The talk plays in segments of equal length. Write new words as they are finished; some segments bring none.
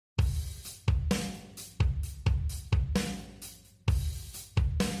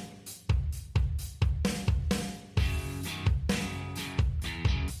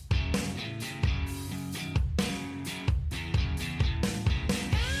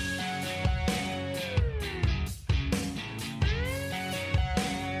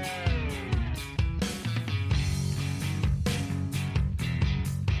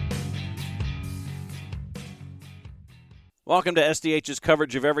Welcome to SDH's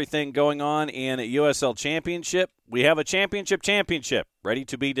coverage of everything going on in USL Championship. We have a championship ready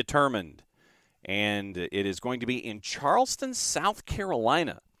to be determined, and it is going to be in Charleston, South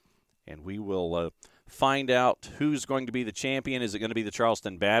Carolina, and we will find out who's going to be the champion. Is it going to be the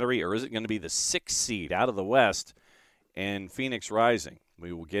Charleston Battery, or is it going to be the 6th seed out of the West and Phoenix Rising?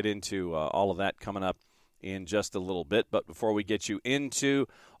 We will get into all of that coming up in just a little bit. But before we get you into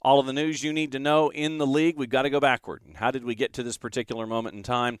all of the news you need to know in the league, we've got to go backward. And how did we get to this particular moment in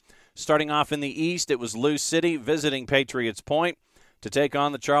time? Starting off in the East, it was Lou City visiting Patriots Point to take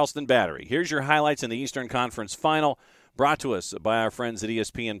on the Charleston Battery. Here's your highlights in the Eastern Conference Final, brought to us by our friends at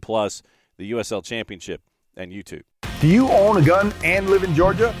ESPN Plus, the USL Championship, and YouTube. Do you own a gun and live in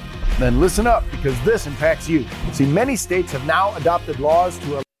Georgia? Then listen up, because this impacts you. See, many states have now adopted laws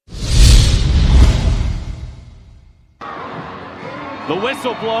to The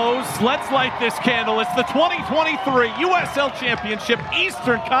whistle blows. Let's light this candle. It's the 2023 USL Championship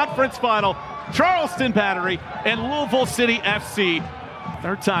Eastern Conference Final. Charleston Battery and Louisville City FC.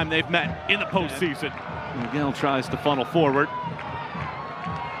 Third time they've met in the postseason. Miguel tries to funnel forward.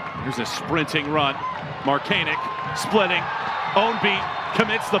 Here's a sprinting run. Markanek splitting. Ownby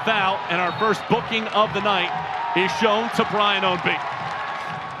commits the foul, and our first booking of the night is shown to Brian Ownby.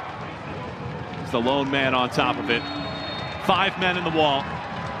 He's the lone man on top of it. 5 men in the wall.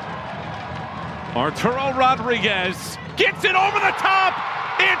 Arturo Rodriguez gets it over the top.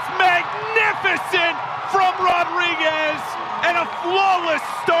 It's magnificent from Rodriguez, and a flawless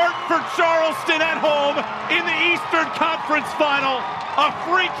start for Charleston at home in the Eastern Conference Final. A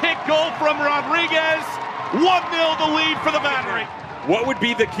free kick goal from Rodriguez. 1-0 the lead for the Battery. What would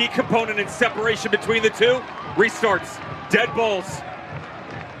be the key component in separation between the two? Restarts, dead balls,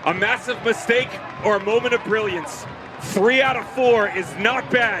 a massive mistake, or a moment of brilliance. 3 out of 4 is not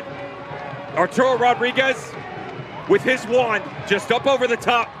bad. Arturo Rodriguez, with his wand, just up over the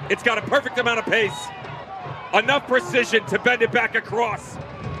top. It's got a perfect amount of pace. Enough precision to bend it back across.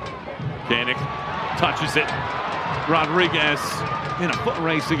 Danik touches it. Rodriguez in a foot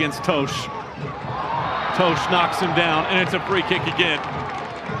race against Tosh. Tosh knocks him down, and it's a free kick again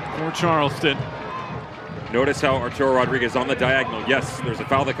for Charleston. Notice how Arturo Rodriguez on the diagonal. Yes, there's a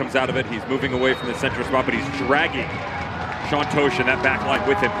foul that comes out of it. He's moving away from the central spot, but he's dragging Sean Tosh in that back line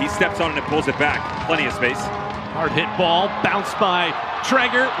with him. He steps on it and pulls it back. Plenty of space. Hard hit ball, bounced by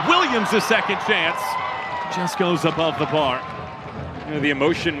Traeger. Williams a second chance. Just goes above the bar. You know, the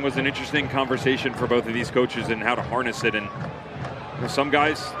emotion was an interesting conversation for both of these coaches and how to harness it. And you know, some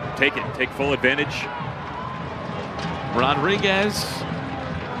guys take full advantage. Rodriguez.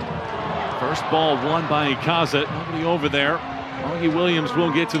 First ball won by Ikaza. Nobody over there. Augie Williams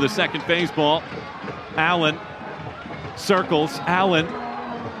will get to the second phase ball. Allen circles. Allen.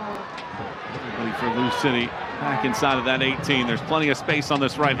 Everybody for Lou City back inside of that 18. There's plenty of space on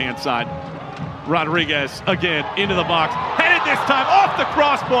this right-hand side. Rodriguez again into the box. Headed this time off the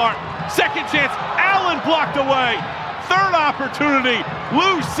crossbar. Second chance. Allen blocked away. Third opportunity.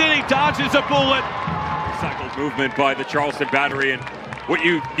 Lou City dodges a bullet. Recycled movement by the Charleston Battery, and what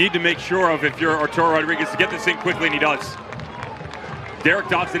you need to make sure of if you're Arturo Rodriguez to get this in quickly, and he does. Derek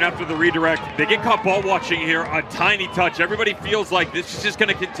Dodson after the redirect. They get caught ball watching here. A tiny touch. Everybody feels like this is just going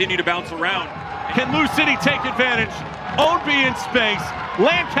to continue to bounce around. Can Lou City take advantage? Ownby in space.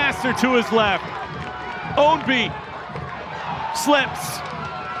 Lancaster to his left. Ownby slips.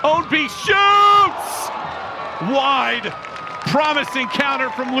 Ownby shoots! Wide. Promising counter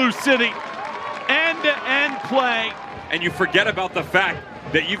from Lou City. End-to-end play. And you forget about the fact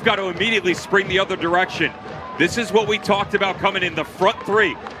that you've got to immediately spring the other direction. This is what we talked about coming in the front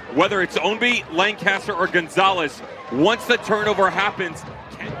three. Whether it's Ownby, Lancaster, or Gonzalez, once the turnover happens.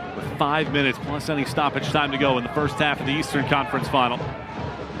 With 5 minutes plus any stoppage time to go in the first half of the Eastern Conference Final,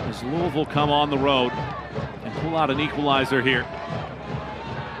 does Louisville come on the road and pull out an equalizer here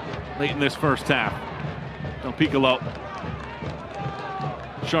late in this first half? Del Piccolo.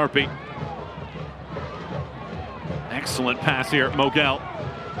 Sharpie. Excellent pass here, Mogel.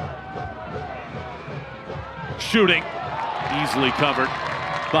 Shooting, easily covered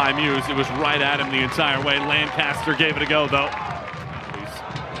by Muse. It was right at him the entire way. Lancaster gave it a go, though.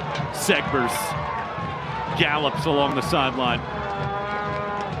 Segbers gallops along the sideline.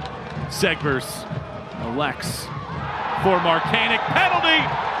 Segbers elects for Markanek. Penalty!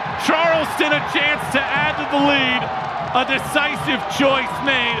 Charleston a chance to add to the lead. A decisive choice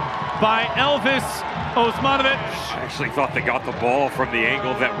made by Elvis Osmanovic. I actually thought they got the ball from the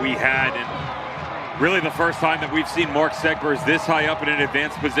angle that we had, and really the first time that we've seen Mark Segbers this high up in an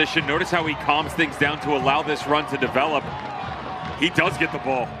advanced position. Notice how he calms things down to allow this run to develop. He does get the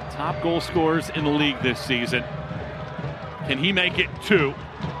ball. Top goal scorers in the league this season. Can he make it 2?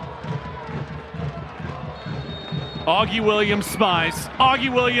 Augie Williams spies.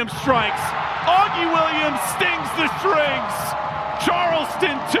 Augie Williams strikes. Augie Williams stings the strings.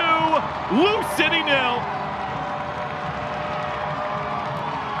 Charleston 2, Lou City 0.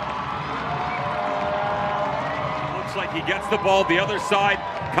 Looks like he gets the ball the other side.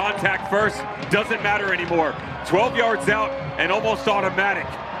 Contact first. Doesn't matter anymore. 12 yards out and almost automatic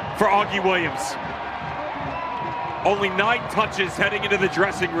for Augie Williams. Only 9 touches heading into the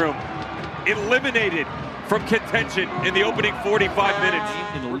dressing room. Eliminated from contention in the opening 45 minutes.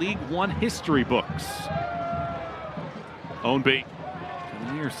 In the League One history books. Ownby to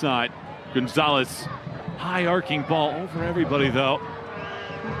the near side. Gonzalez, high arcing ball over everybody though.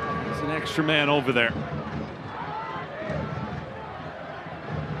 There's an extra man over there.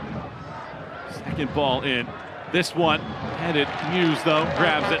 Second ball in. This one headed. Muse though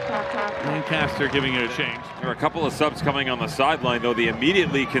grabs it. Lancaster giving it a change. There are a couple of subs coming on the sideline, though. The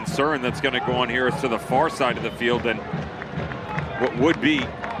immediately concern that's going to go on here is to the far side of the field, and what would be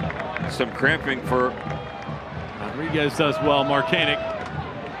some cramping for Rodriguez does well. Marcanic.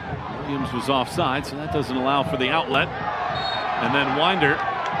 Williams was offside, so that doesn't allow for the outlet. And then Winder.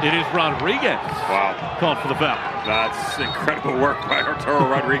 It is Rodriguez. Wow. Called for the foul. That's incredible work by Arturo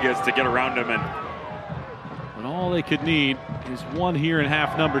Rodriguez to get around him. And all they could need is one here in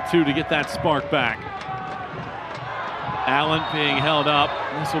half number 2 to get that spark back. Allen being held up.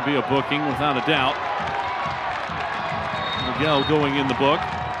 This will be a booking without a doubt. Miguel going in the book.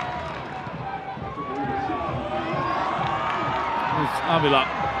 It's Avila.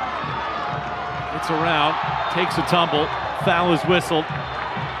 It's around, takes a tumble. Foul is whistled.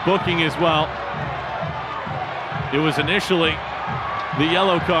 Booking as well. It was initially the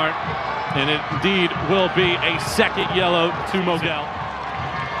yellow card, and it indeed will be a second yellow to Mogel.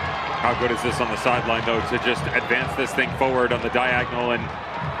 How good is this on the sideline, though, to just advance this thing forward on the diagonal, and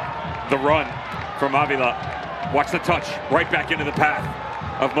the run from Avila. Watch the touch, right back into the path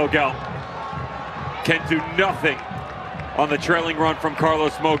of Mogel. Can do nothing on the trailing run from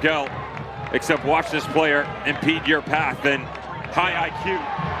Carlos Mogel, except watch this player impede your path, and high IQ.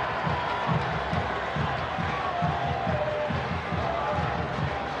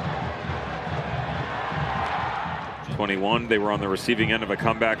 21. They were on the receiving end of a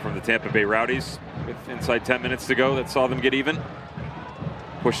comeback from the Tampa Bay Rowdies with inside 10 minutes to go that saw them get even.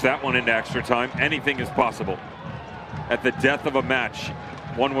 Push that one into extra time. Anything is possible. At the death of a match,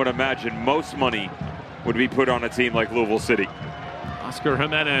 one would imagine most money would be put on a team like Louisville City. Oscar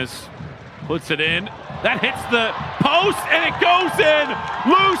Jimenez puts it in. That hits the post and it goes in.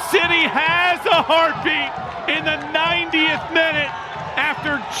 Lou City has a heartbeat in the 90th minute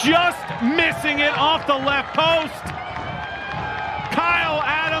after just missing it off the left post. Kyle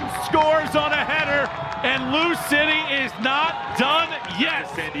Adams scores on a header, and Lou City is not done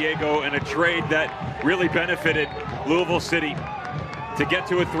yet. San Diego in a trade that really benefited Louisville City. To get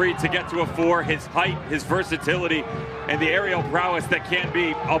to a 3, to get to a 4, his height, his versatility, and the aerial prowess that can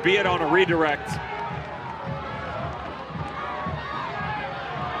be, albeit on a redirect.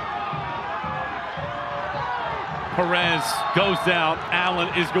 Perez goes down. Allen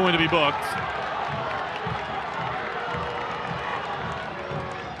is going to be booked.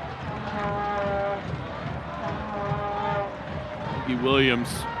 Williams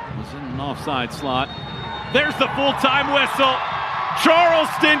was in an offside slot. There's the full-time whistle.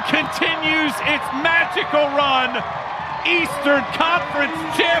 Charleston continues its magical run. Eastern Conference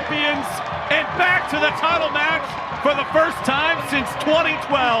champions and back to the title match for the first time since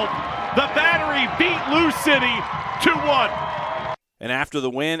 2012. The Battery beat Lou City 2-1. And after the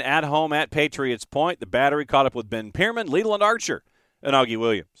win at home at Patriots Point, the Battery caught up with Ben Pierman, Leland Archer, and Augie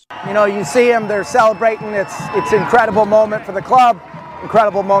Williams. You know, you see them, they're celebrating. It's an incredible moment for the club,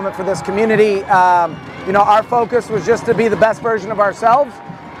 incredible moment for this community. You know, our focus was just to be the best version of ourselves.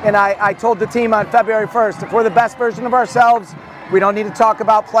 And I told the team on February 1st, if we're the best version of ourselves, we don't need to talk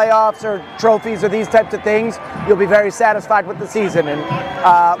about playoffs or trophies or these types of things. You'll be very satisfied with the season.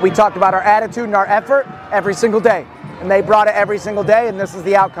 And we talked about our attitude and our effort every single day. And they brought it every single day, and this is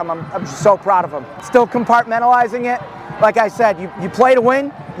the outcome. I'm just so proud of them. Still compartmentalizing it. Like I said, you play to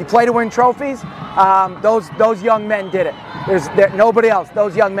win. You play to win trophies. Those young men did it. There's nobody else.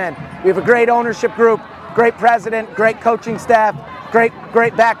 Those young men. We have a great ownership group, great president, great coaching staff, great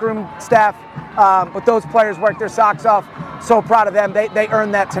backroom staff. But those players worked their socks off. So proud of them. They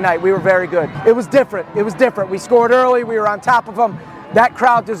earned that tonight. We were very good. It was different. It was different. We scored early. We were on top of them. That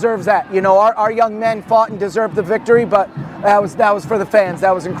crowd deserves that. You know, our young men fought and deserved the victory, but that was for the fans.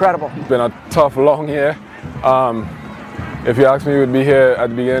 That was incredible. It's been a tough, long year. If you asked me, we would be here at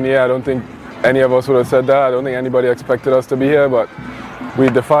the beginning of the year. I don't think any of us would have said that. I don't think anybody expected us to be here, but we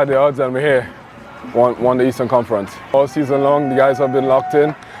defied the odds and we're here. Won the Eastern Conference. All season long, the guys have been locked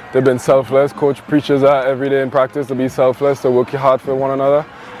in. They've been selfless. Coach preaches that every day in practice, to be selfless, to work hard for one another.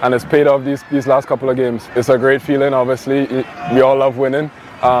 And it's paid off these last couple of games. It's a great feeling, obviously. We all love winning.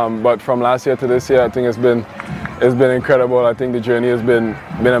 But from last year to this year, I think it's been incredible. I think the journey has been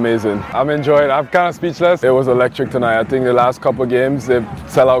amazing. I'm enjoying it. I'm kind of speechless. It was electric tonight. I think the last couple of games, the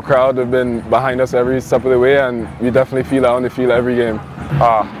sellout crowd have been behind us every step of the way, and we definitely feel it on the field every game.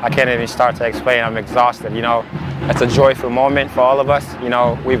 I can't even start to explain. I'm exhausted. You know, it's a joyful moment for all of us. You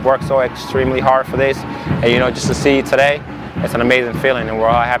know, we've worked so extremely hard for this, and you know, just to see it today, it's an amazing feeling, and we're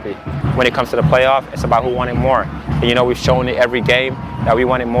all happy. When it comes to the playoff, it's about who wanted more. And, you know, we've shown it every game that we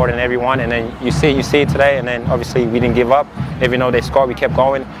wanted more than everyone, and then you see it today, and then obviously we didn't give up. Even though they scored, we kept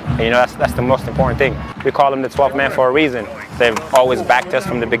going, and you know, that's the most important thing. We call them the 12th man for a reason. They've always backed us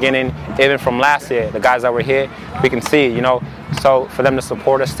from the beginning, even from last year. The guys that were here, we can see, you know. So for them to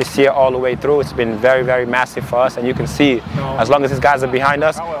support us this year all the way through, it's been very, very massive for us, and you can see, as long as these guys are behind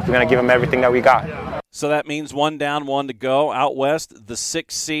us, we're going to give them everything that we got. So that means 1 down, 1 to go. Out west, the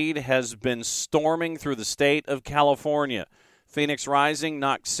 6th seed has been storming through the state of California. Phoenix Rising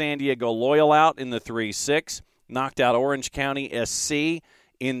knocked San Diego Loyal out in the 3-6, knocked out Orange County SC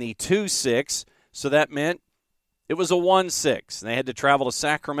in the 2-6. So that meant it was a 1-6. They had to travel to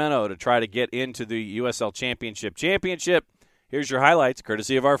Sacramento to try to get into the USL Championship. Here's your highlights,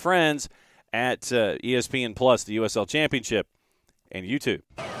 courtesy of our friends at ESPN Plus, the USL Championship, and YouTube.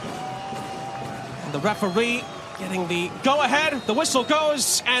 The referee getting the go-ahead. The whistle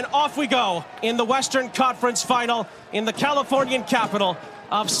goes, and off we go in the Western Conference Final in the Californian capital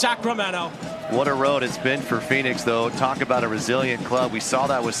of Sacramento. What a road it's been for Phoenix, though. Talk about a resilient club. We saw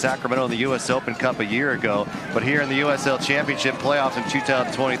that with Sacramento in the U.S. Open Cup a year ago. But here in the USL Championship playoffs in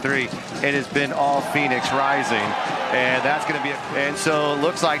 2023, it has been all Phoenix Rising. And that's going to be and so it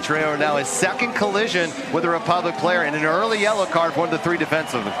looks like Trejo now his second collision with a Republic player and an early yellow card for one of the 3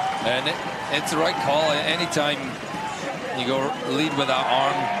 defensemen. And it's the right call. Anytime you go lead with that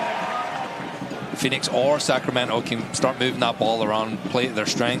arm, Phoenix or Sacramento can start moving that ball around, play to their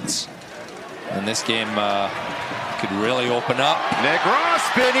strengths. And this game could really open up. Nick Ross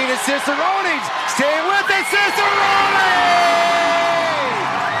spinning to Cicerone. Staying with it, Cicerone!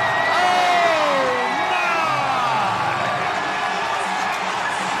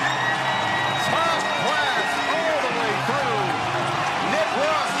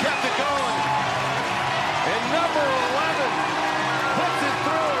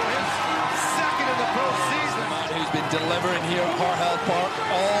 Delivering here at Carhall Park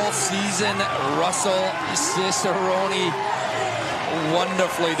all season. Russell Cicerone,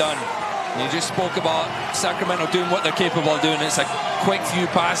 wonderfully done. You just spoke about Sacramento doing what they're capable of doing. It's a quick few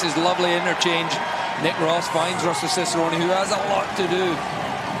passes, lovely interchange. Nick Ross finds Russell Cicerone, who has a lot to do.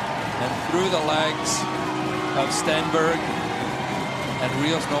 And through the legs of Stenberg. And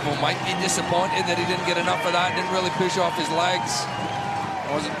Rios Novo might be disappointed that he didn't get enough of that, didn't really push off his legs.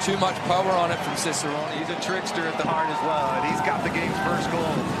 Wasn't too much power on it from Cicerone. He's a trickster at the heart as well, and he's got the game's first goal.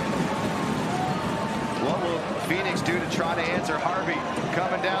 What will Phoenix do to try to answer Harvey?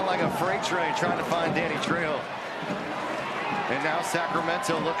 Coming down like a freight train, trying to find Danny Trejo. And now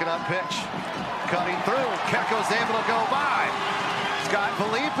Sacramento looking up pitch. Cutting through. Keko's able to go by. He's got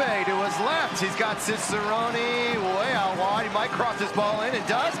Felipe to his left. He's got Cicerone way out wide. He might cross this ball in. It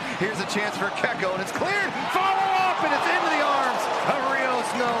does. Here's a chance for Keko, and it's cleared. Follow up, and it's into the arms of Rios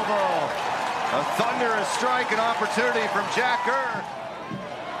Novo. A thunderous strike, an opportunity from Jack Kerr.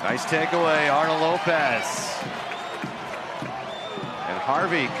 Nice takeaway, Arnold Lopez. And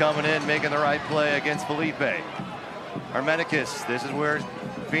Harvey coming in, making the right play against Felipe. Armenicus, this is where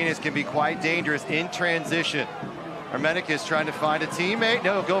Phoenix can be quite dangerous in transition. Armenicus trying to find a teammate.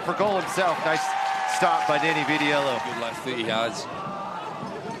 No, go for goal himself. Nice stop by Danny Vidiello. Good left foot he has.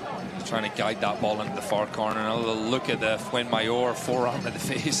 He's trying to guide that ball into the far corner. And a little look at the Fuenmayor forearm to the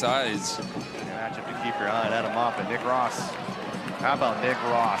face. That is matchup to keep your eye on. Adam Moffat, Nick Ross. How about Nick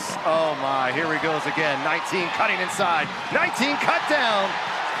Ross? Oh my, here he goes again. 19 cutting inside. 19 cut down.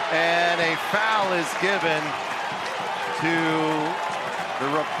 And a foul is given to the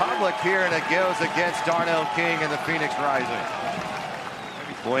Republic here, and it goes against Darnell King and the Phoenix Rising.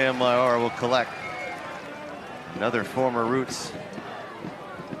 Fuenmayor will collect. Another former Roots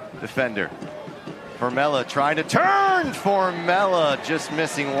defender. Formella trying to turn. Formella just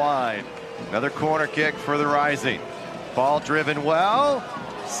missing wide. Another corner kick for the Rising. Ball driven well.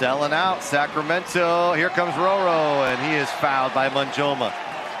 Selling out Sacramento. Here comes Roro, and he is fouled by Manjoma.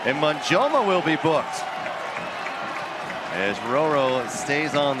 And Manjoma will be booked as Roro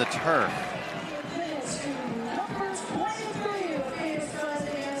stays on the turf.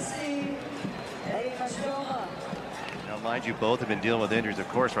 Mind you, both have been dealing with injuries. Of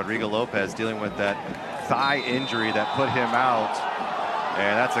course, Rodrigo Lopez dealing with that thigh injury that put him out.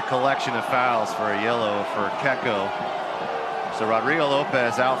 And that's a collection of fouls for a yellow for Keko. So Rodrigo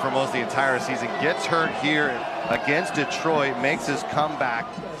Lopez out for most of the entire season, gets hurt here against Detroit, makes his comeback.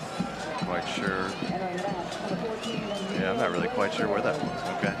 Quite sure. Yeah, I'm not really quite sure where that was.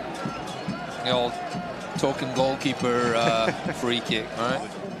 Okay. The old token goalkeeper free kick, all right?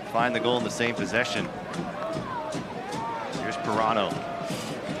 Find the goal in the same possession. Here's Pirano.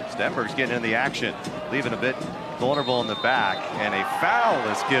 Stenberg's getting in the action, leaving a bit vulnerable in the back, and a foul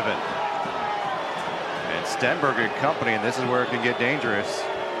is given. And Stenberg and company, and this is where it can get dangerous.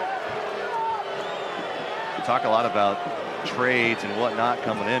 We talk a lot about trades and whatnot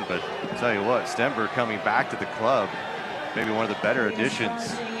coming in, but I'll tell you what, Stenberg coming back to the club, maybe one of the better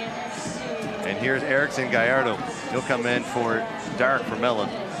additions. And here's Erickson Gallardo. He'll come in for Derek Vermeulen.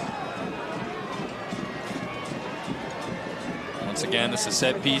 Once again, it's a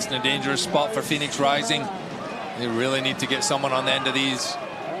set piece in a dangerous spot for Phoenix Rising. They really need to get someone on the end of these.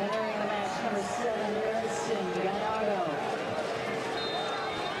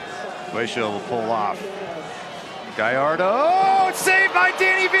 Quayshaw will pull off. Gallardo, oh, it's saved by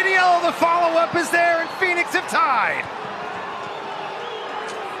Danny Viniello. The follow-up is there, and Phoenix have tied.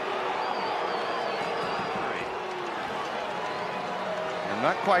 I'm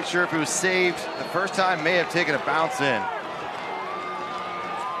not quite sure if it was saved the first time, may have taken a bounce in.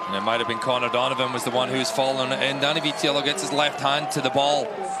 And it might have been Connor Donovan was the one who's fallen in. Danny Vitiello gets his left hand to the ball.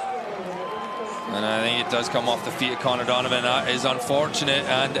 And I think it does come off the feet of Connor Donovan. That is unfortunate.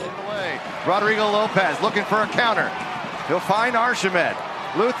 And Rodrigo Lopez looking for a counter. He'll find Archimed.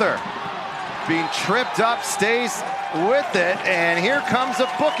 Luther being tripped up, stays with it, and here comes a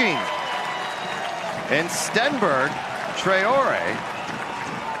booking. And Stenberg, Traore.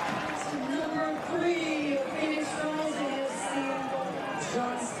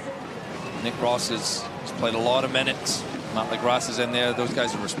 Nick Ross has played a lot of minutes. Matt LaGrasse is in there. Those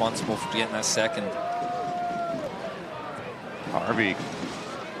guys are responsible for getting that second. Harvey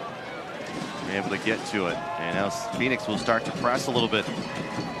able to get to it, and now Phoenix will start to press a little bit.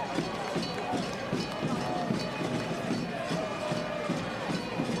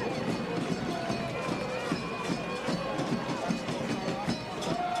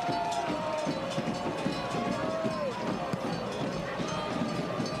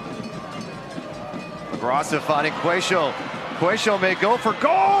 Grassa finding Quayshaw. Quayshaw may go for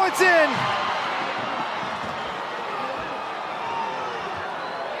goal. It's in.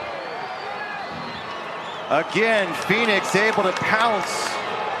 Again, Phoenix able to pounce.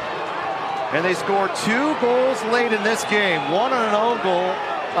 And they score 2 goals late in this game. One on an own goal,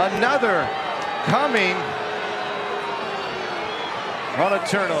 another coming on a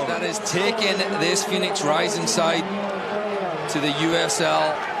turnover. That has taken this Phoenix Rising side to the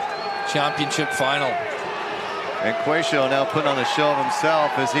USL Championship final. And Quayshaw now putting on the show of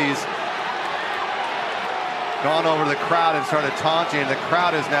himself as he's gone over to the crowd and started taunting. The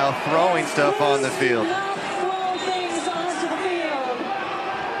crowd is now throwing stuff on the field.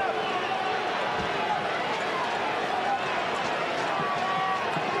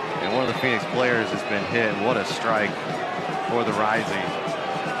 And one of the Phoenix players has been hit. What a strike for the Rising.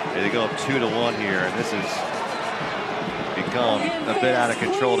 They go up 2-1 here, and this has become a bit out of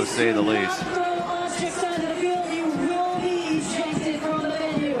control, to say the least.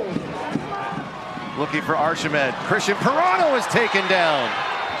 Looking for Archimed. Christian Pirano is taken down.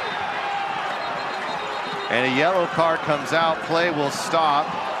 And a yellow card comes out. Play will stop.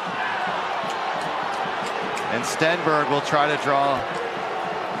 And Stenberg will try to draw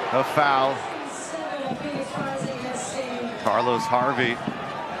a foul. Carlos Harvey.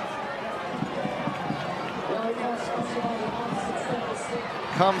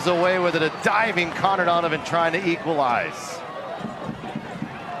 Comes away with it, a diving Connor Donovan trying to equalize.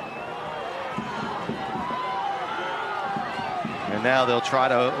 And now they'll try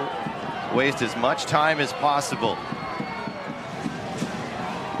to waste as much time as possible.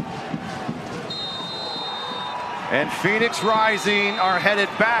 And Phoenix Rising are headed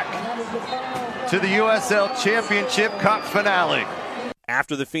back to the USL Championship Cup finale.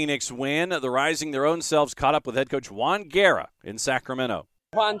 After the Phoenix win, the Rising their own selves caught up with head coach Juan Guerra in Sacramento.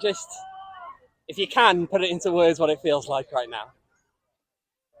 Juan, just, if you can, put it into words what it feels like right now.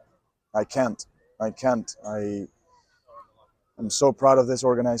 I can't. I'm so proud of this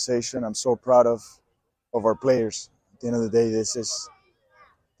organization. I'm so proud of our players. At the end of the day, this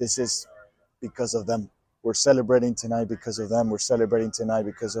is because of them. We're celebrating tonight because of them. We're celebrating tonight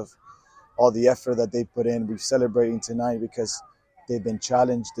because of all the effort that they put in. We're celebrating tonight because they've been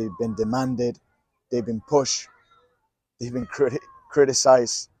challenged, they've been demanded, they've been pushed. they've been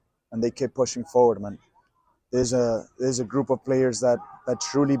criticized, and they keep pushing forward, man. There's a group of players that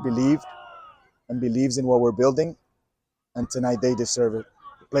truly believed and believes in what we're building, and tonight they deserve it.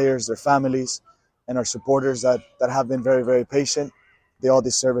 The players, their families, and our supporters that have been very, very patient, they all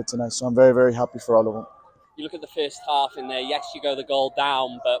deserve it tonight. So I'm very, very happy for all of them. You look at the first half in there, yes, you go the goal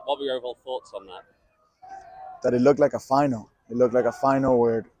down, but what were your overall thoughts on that? That it looked like a final. It looked like a final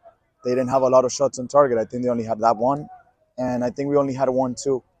where they didn't have a lot of shots on target. I think they only had that one, and I think we only had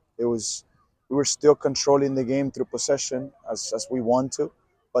 1-2. We were still controlling the game through possession as we want to,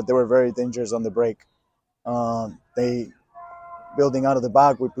 but they were very dangerous on the break. They building out of the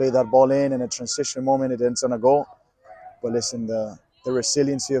back, we played that ball in a transition moment, it ends on a goal. But listen, the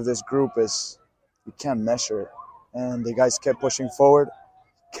resiliency of this group is, you can't measure it. And the guys kept pushing forward,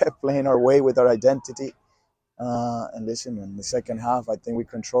 kept playing our way with our identity. And listen, in the second half, I think we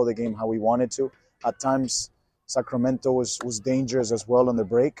controlled the game how we wanted to. At times, Sacramento was dangerous as well on the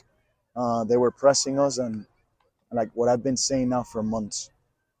break. They were pressing us, and like what I've been saying now for months,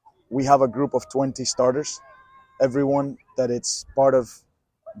 we have a group of 20 starters. Everyone that it's part of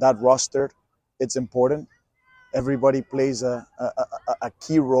that roster, it's important. Everybody plays a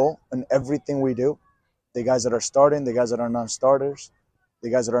key role in everything we do. The guys that are starting, the guys that are not starters, the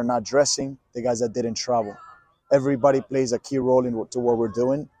guys that are not dressing, the guys that didn't travel. Everybody plays a key role to what we're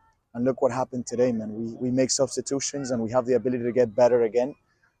doing. And look what happened today, man. We make substitutions, and we have the ability to get better again.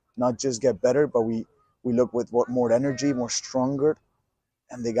 Not just get better, but we look with more energy, more stronger.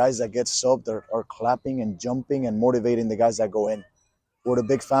 And the guys that get subbed are clapping and jumping and motivating the guys that go in. We're a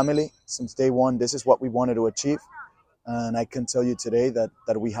big family. Since day one, this is what we wanted to achieve. And I can tell you today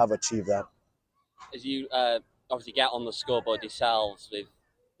that we have achieved that. As you obviously get on the scoreboard yourselves with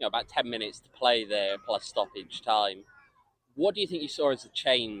about 10 minutes to play there plus stoppage time, what do you think you saw as a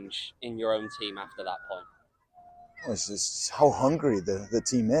change in your own team after that point? It's just how hungry the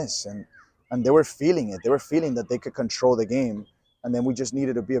team is. And they were feeling it. They were feeling that they could control the game. And then we just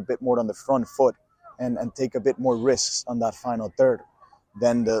needed to be a bit more on the front foot and take a bit more risks on that final third.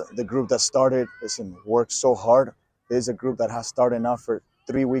 Then the group that started, worked so hard. There's a group that has started now for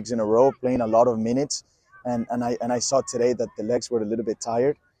 3 weeks in a row, playing a lot of minutes. And I saw today that the legs were a little bit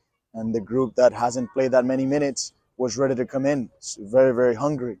tired. And the group that hasn't played that many minutes was ready to come in. It's very, very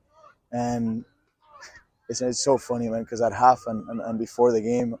hungry. And it's so funny, man, because at half and before the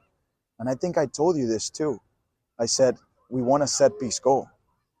game, and I think I told you this too, I said, we want a set-piece goal.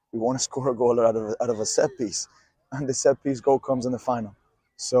 We want to score a goal out of a set-piece. And the set-piece goal comes in the final.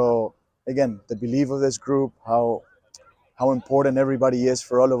 So, again, the belief of this group, how important everybody is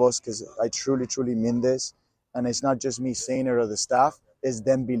for all of us, because I truly, truly mean this. And it's not just me saying it or the staff, it's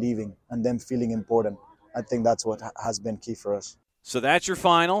them believing and them feeling important. I think that's what has been key for us. So that's your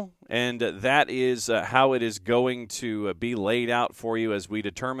final, and that is how it is going to be laid out for you as we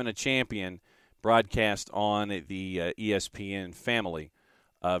determine a champion, broadcast on the ESPN family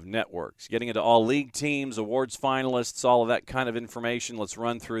of networks. Getting into all league teams, awards finalists, all of that kind of information. Let's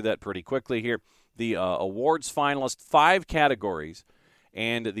run through that pretty quickly here. The awards finalists, 5 categories,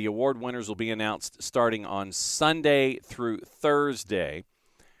 and the award winners will be announced starting on Sunday through Thursday.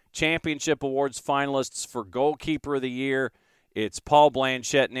 Championship awards finalists for goalkeeper of the year, it's Paul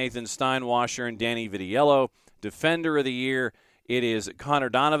Blanchett, Nathan Steinwasser, and Danny Vitiello. Defender of the year, it is Connor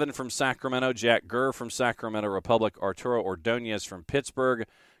Donovan from Sacramento, Jack Gurr from Sacramento Republic, Arturo Ordonez from Pittsburgh.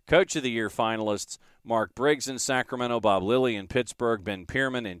 Coach of the Year finalists, Mark Briggs in Sacramento, Bob Lilly in Pittsburgh, Ben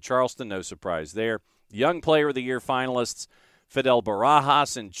Pierman in Charleston, no surprise there. Young Player of the Year finalists, Fidel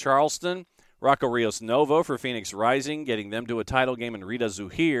Barajas in Charleston, Rocco Rios Novo for Phoenix Rising, getting them to a title game, and Rita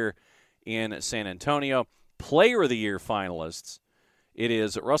Zuhir in San Antonio. Player of the Year finalists, it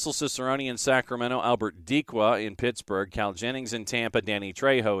is Russell Cicerone in Sacramento, Albert Dequa in Pittsburgh, Cal Jennings in Tampa, Danny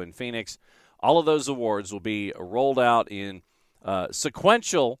Trejo in Phoenix. All of those awards will be rolled out in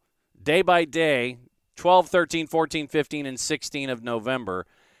sequential, day by day, 12, 13, 14, 15, and 16 of November,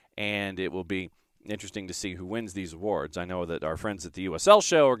 and it will be interesting to see who wins these awards. I know that our friends at the USL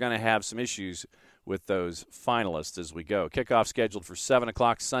show are going to have some issues with those finalists as we go. Kickoff scheduled for 7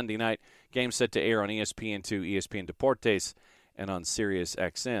 o'clock Sunday night. Game set to air on ESPN2, ESPN Deportes, and on Sirius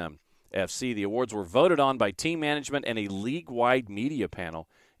XM FC. The awards were voted on by team management, and a league-wide media panel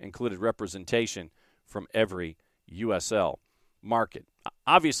included representation from every USL market.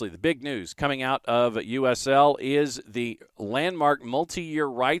 Obviously, the big news coming out of USL is the landmark multi-year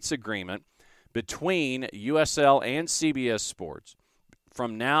rights agreement between USL and CBS Sports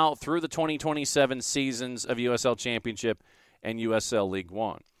from now through the 2027 seasons of USL Championship and USL League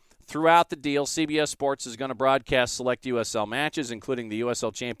One. Throughout the deal, CBS Sports is going to broadcast select USL matches, including the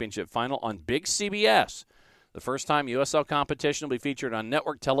USL Championship final, on Big CBS, The first time USL competition will be featured on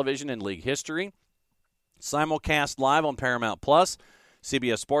network television in league history. Simulcast live on Paramount+.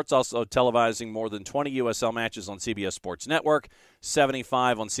 CBS Sports also televising more than 20 USL matches on CBS Sports Network,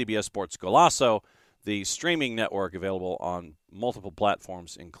 75 on CBS Sports Golazo, the streaming network available on multiple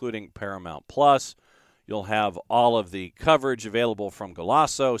platforms, including Paramount+. You'll have all of the coverage available from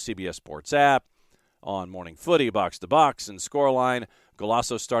Golazo, CBS Sports app, on Morning Footy, Box to Box, and Scoreline.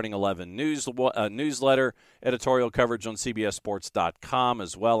 Golazo Starting 11 newsletter, editorial coverage on CBSSports.com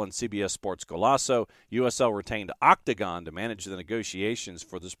as well, and CBS Sports Golazo. USL retained Octagon to manage the negotiations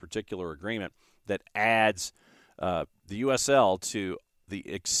for this particular agreement that adds the USL to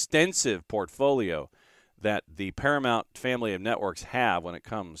the extensive portfolio that the Paramount family of networks have when it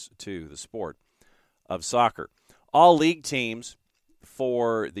comes to the sport of soccer. All league teams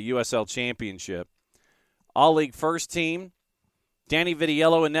for the USL Championship. All league first team, Danny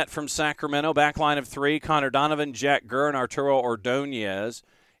Vitiello in net from Sacramento, backline of three, Connor Donovan, Jack Gurr, and Arturo Ordonez.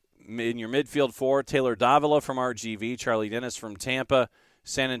 In your midfield four, Taylor Davila from RGV, Charlie Dennis from Tampa,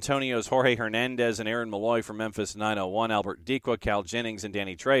 San Antonio's Jorge Hernandez and Aaron Malloy from Memphis 901, Albert Diqua, Cal Jennings, and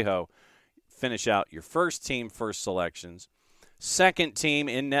Danny Trejo finish out your first team first selections. Second team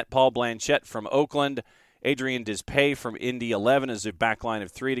in net, Paul Blanchette from Oakland, Adrian Dispay from Indy 11 as a backline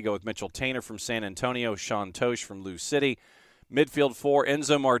of three to go with Mitchell Tainer from San Antonio, Sean Tosh from Lou City. Midfield four,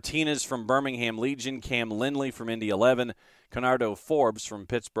 Enzo Martinez from Birmingham Legion, Cam Lindley from Indy 11, Conardo Forbes from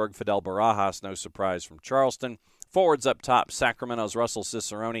Pittsburgh, Fidel Barajas, no surprise, from Charleston. Forwards up top, Sacramento's Russell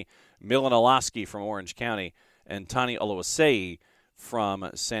Cicerone, Milan Olaski from Orange County, and Tani Oluwaseyi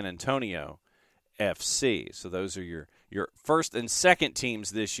from San Antonio FC. So those are your first and second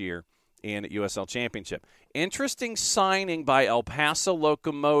teams this year in USL Championship. Interesting signing by El Paso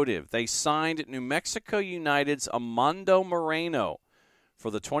Locomotive. They signed New Mexico United's Amando Moreno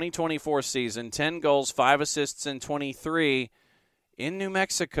for the 2024 season. 10 goals, 5 assists in 23 in New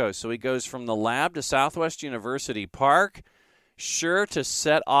Mexico. So he goes from the lab to Southwest University Park. Sure to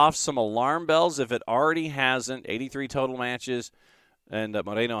set off some alarm bells if it already hasn't. 83 total matches, and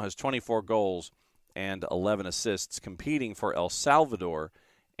Moreno has 24 goals and 11 assists competing for El Salvador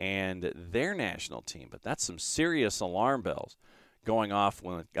and their national team. But that's some serious alarm bells going off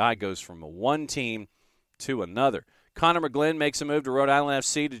when a guy goes from one team to another. Connor McGlynn makes a move to Rhode Island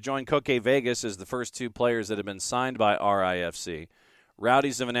FC to join Coque Vegas as the first two players that have been signed by RIFC.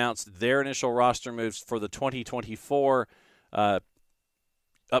 Rowdies have announced their initial roster moves for the 2024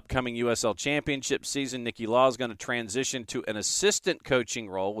 upcoming USL Championship season. Nicky Law is going to transition to an assistant coaching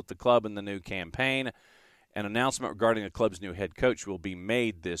role with the club in the new campaign. An announcement regarding the club's new head coach will be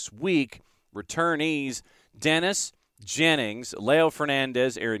made this week. Returnees, Dennis Jennings, Leo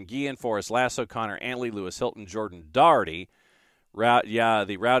Fernandez, Aaron Guillen, Forrest Lasso, Connor Antley, Lewis Hilton, Jordan Doherty.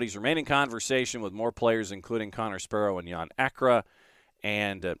 The Rowdies remain in conversation with more players, including Connor Sparrow and Jan Akra.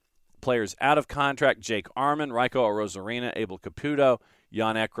 And players out of contract, Jake Arman, Raiko Rosarina, Abel Caputo,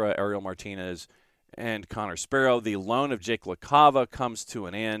 Jan Ekra, Ariel Martinez, and Connor Sparrow. The loan of Jake LaCava comes to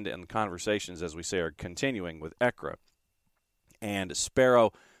an end, and conversations, as we say, are continuing with Ekra and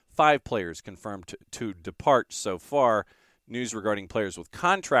Sparrow. 5 players confirmed to depart so far. News regarding players with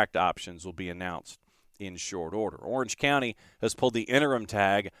contract options will be announced in short order. Orange County has pulled the interim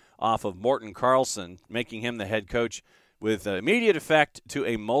tag off of Morton Carlson, making him the head coach with immediate effect to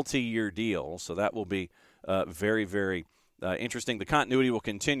a multi-year deal. So that will be very, very interesting. The continuity will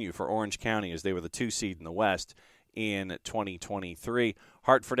continue for Orange County as they were the 2 seed in the West in 2023.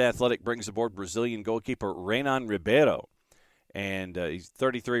 Hartford Athletic brings aboard Brazilian goalkeeper Renan Ribeiro. And he's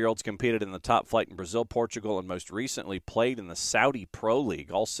 33-year-olds competed in the top flight in Brazil, Portugal, and most recently played in the Saudi Pro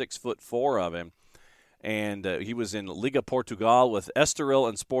League, all 6'4" of him. And he was in Liga Portugal with Estoril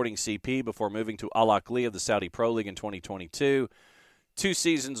and Sporting CP before moving to Al Ahly of the Saudi Pro League in 2022. 2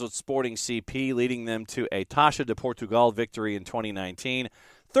 seasons with Sporting CP, leading them to a Taça de Portugal victory in 2019.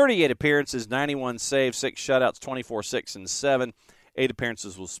 38 appearances, 91 saves, 6 shutouts, 24-6 and 7. 8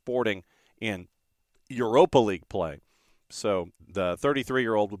 appearances with Sporting in Europa League play. So the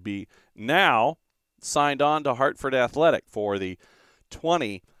 33-year-old would be now signed on to Hartford Athletic for the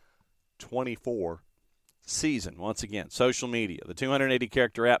 2024 season. Once again, social media, the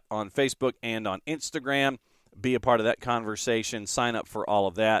 280-character app on Facebook and on Instagram. Be a part of that conversation. Sign up for all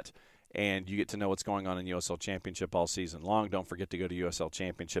of that, and you get to know what's going on in USL Championship all season long. Don't forget to go to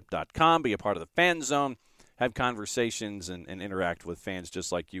uslchampionship.com. Be a part of the fan zone. Have conversations and interact with fans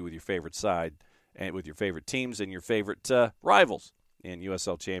just like you with your favorite side and with your favorite teams and your favorite rivals in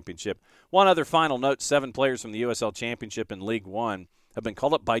USL Championship. One other final note, 7 players from the USL Championship in League One have been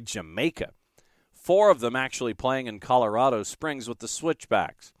called up by Jamaica. 4 of them actually playing in Colorado Springs with the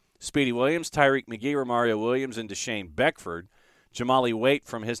Switchbacks. Speedy Williams, Tyreek McGee, Romario Williams, and Deshane Beckford. Jamali Waite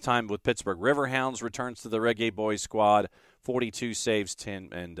from his time with Pittsburgh Riverhounds returns to the Reggae Boys squad. 42 saves, 10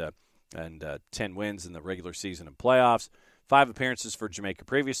 wins in the regular season and playoffs. 5 appearances for Jamaica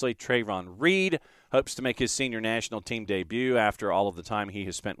previously. Trayvon Reed hopes to make his senior national team debut after all of the time he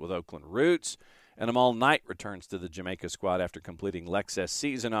has spent with Oakland Roots. And Amal Knight returns to the Jamaica squad after completing Lex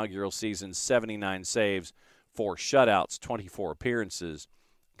SC's inaugural season, 79 saves, 4 shutouts, 24 appearances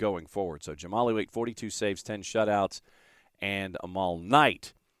going forward. So Jamali Waite, 42 saves, 10 shutouts, and Amal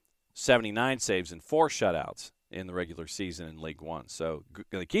Knight, 79 saves and 4 shutouts in the regular season in League One. So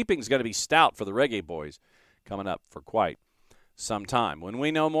the keeping is going to be stout for the Reggae Boys coming up for quite some time. When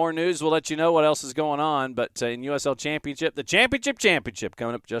we know more news, we'll let you know what else is going on. But in USL Championship, the Championship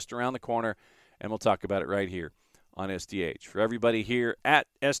coming up just around the corner, and we'll talk about it right here on SDH. For everybody here at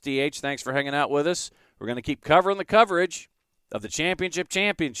SDH, thanks for hanging out with us. We're going to keep covering the coverage of the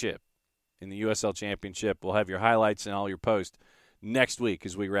Championship in the USL Championship. We'll have your highlights and all your posts next week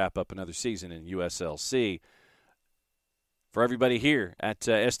as we wrap up another season in USLC. For everybody here at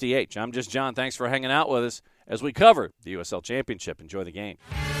SDH, I'm just John. Thanks for hanging out with us as we cover the USL Championship. Enjoy the game.